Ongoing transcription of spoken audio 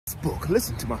book,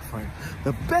 listen to my friend,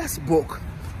 the best book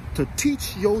to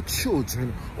teach your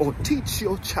children or teach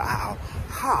your child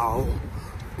how,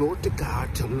 Lord to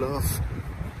God, to love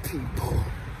people.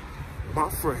 My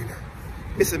friend,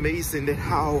 it's amazing that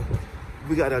how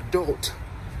we got adult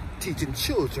teaching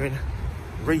children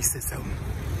racism.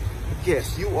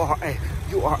 Yes, you are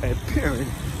a parent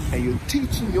and you're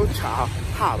teaching your child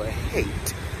how to hate.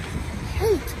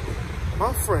 Hate,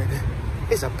 my friend,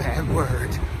 is a bad word.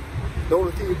 The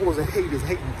only thing you're supposed to hate is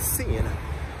hating sin.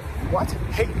 What?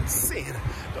 Hating sin.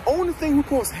 The only thing we're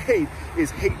supposed to hate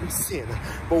is hating sin.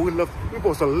 But we're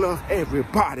supposed to love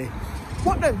everybody.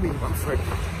 What that mean, my friend?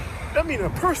 That mean a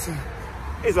person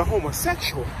is a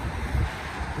homosexual.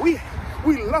 We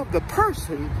love the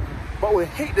person, but we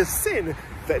hate the sin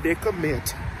that they commit.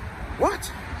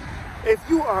 What? If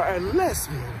you are a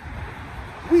lesbian,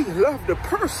 we love the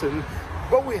person,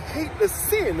 but we hate the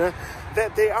sin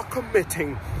that they are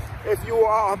committing. If you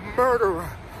are a murderer,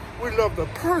 we love the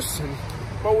person,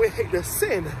 but we hate the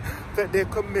sin that they're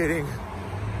committing.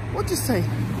 What you saying?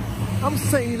 I'm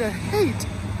saying that hate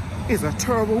is a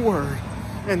terrible word.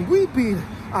 And we being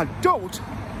adult,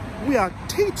 we are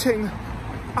teaching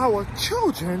our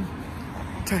children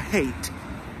to hate.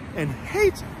 And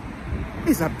hate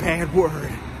is a bad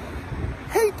word.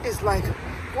 Hate is like,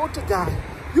 go to God,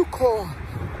 you call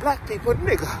black people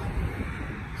nigger.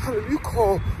 You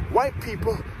call white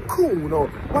people coon or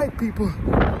white people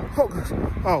hookers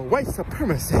or white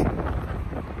supremacy.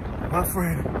 My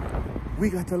friend, we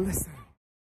got to listen.